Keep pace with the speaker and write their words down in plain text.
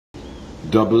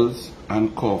doubles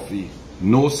and coffee.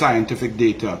 No scientific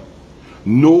data.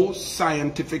 No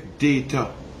scientific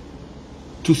data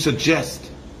to suggest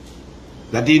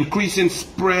that the increase in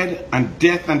spread and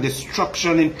death and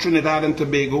destruction in Trinidad and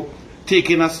Tobago,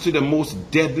 taking us to the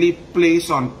most deadly place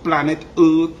on planet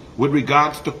Earth with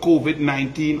regards to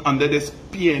COVID-19 under this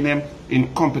PNM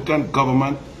incompetent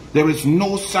government, there is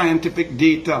no scientific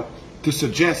data to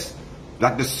suggest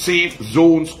that the safe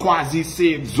zones,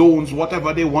 quasi-safe zones,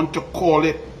 whatever they want to call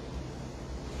it,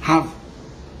 have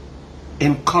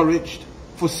encouraged,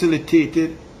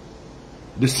 facilitated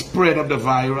the spread of the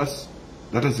virus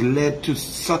that has led to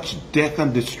such death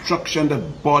and destruction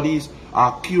that bodies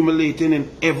are accumulating in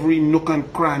every nook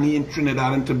and cranny in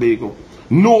Trinidad and Tobago.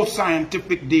 No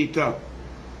scientific data,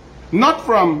 not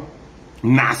from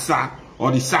NASA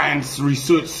or the Science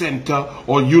Research Center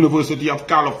or University of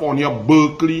California,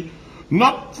 Berkeley,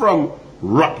 not from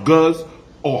Rutgers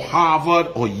or Harvard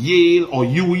or Yale or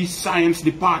UE Science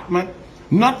Department,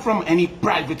 not from any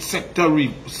private sector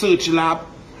research lab.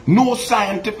 No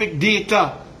scientific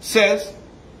data says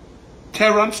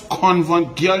Terrance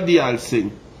CONVONT GYAL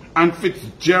Deyalsingh and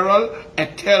Fitzgerald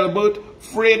Ethelbert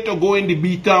afraid to go in the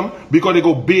beatum because they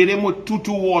go bathe him with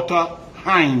tutu water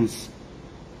Hinds.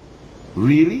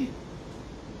 Really?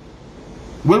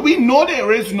 Well, we know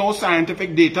there is no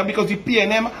scientific data because the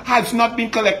PNM has not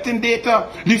been collecting data.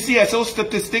 The CSO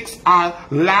statistics are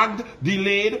lagged,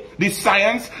 delayed. The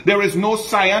science, there is no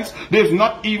science. There is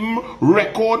not even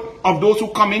record of those who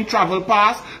come in travel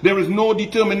pass. There is no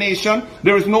determination.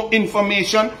 There is no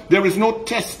information. There is no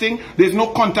testing. There is no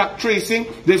contact tracing.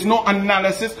 There is no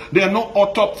analysis. There are no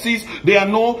autopsies. There are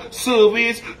no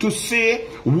surveys to say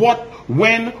what,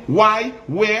 when, why,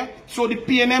 where. So the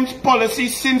PNM's policy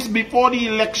since before the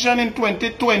election in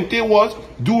 2020 was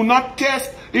do not test.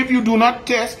 If you do not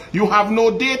test, you have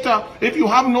no data. If you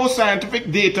have no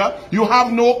scientific data, you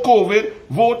have no COVID,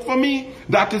 vote for me.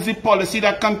 That is the policy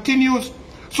that continues.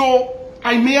 So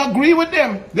I may agree with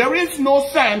them. There is no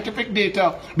scientific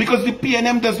data because the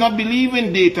PNM does not believe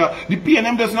in data. The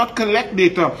PNM does not collect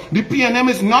data. The PNM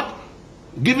is not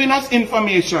giving us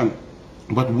information.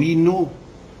 But we know.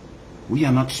 We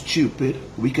are not stupid.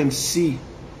 We can see.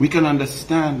 We can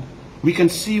understand. We can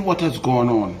see what has gone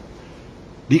on.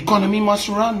 The economy must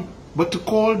run. But to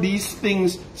call these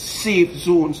things safe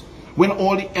zones when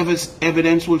all the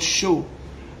evidence will show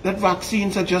that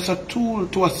vaccines are just a tool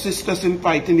to assist us in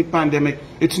fighting the pandemic.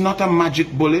 It's not a magic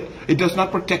bullet. It does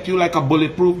not protect you like a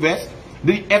bulletproof vest.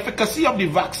 The efficacy of the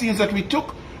vaccines that we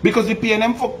took, because the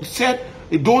PNM said,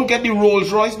 don't get the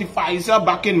Rolls Royce, the Pfizer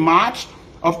back in March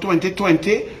of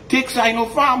 2020, take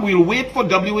Sinopharm. We'll wait for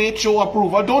WHO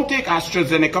approval. Don't take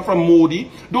AstraZeneca from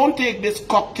Modi. Don't take this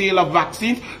cocktail of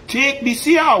vaccines. Take the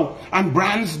CL. And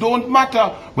brands don't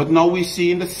matter. But now we're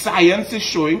seeing the science is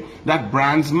showing that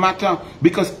brands matter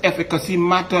because efficacy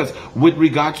matters with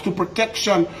regards to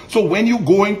protection. So when you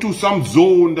go into some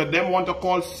zone that them want to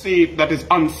call safe, that is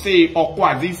unsafe or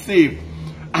quasi-safe,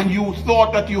 and you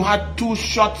thought that you had 2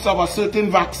 shots of a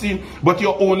certain vaccine, but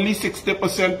you're only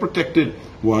 60% protected.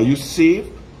 Well, are you safe?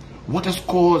 What has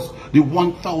caused the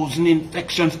 1,000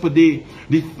 infections per day,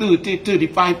 the 30,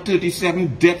 35,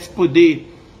 37 deaths per day?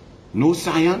 No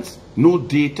science, no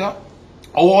data.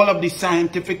 All of the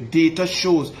scientific data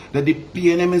shows that the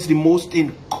PNM is the most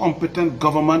incompetent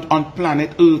government on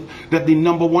planet Earth, that the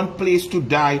 #1 place to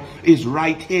die is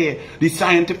right here. The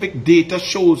scientific data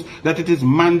shows that it is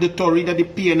mandatory that the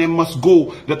PNM must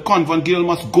go, that CONVONT GYAL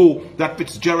must go, that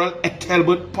Fitzgerald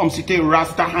Ethelbert, POMMECYTHERE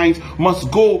Rasta, Hinds must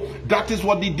go. That is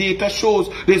what the data shows.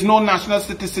 There's no National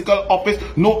Statistical Office,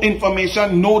 no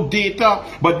information, no data,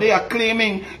 but they are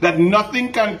claiming that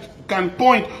nothing can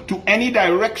point to any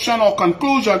direction or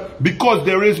conclusion because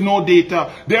there is no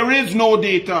data. There is no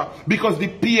data because the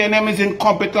PNM is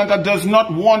incompetent and does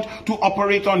not want to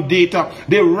operate on data.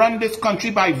 They run this country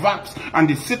by vax and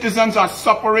the citizens are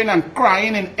suffering and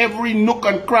crying in every nook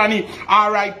and cranny.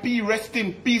 RIP, rest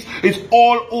in peace, is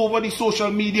all over the social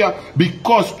media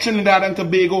because Trinidad and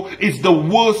Tobago is the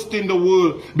worst in the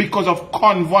world because of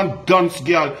CONVONT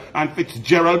GYAL and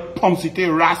Fitzgerald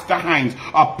POMMECYTHERE Rasta Hinds,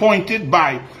 appointed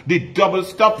by the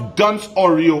double-stuffed dunce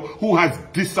Oreo who has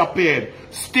disappeared.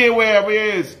 Stay wherever he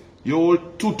is. You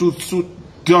old tutu suit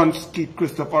dunce Keith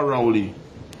Christopher Rowley.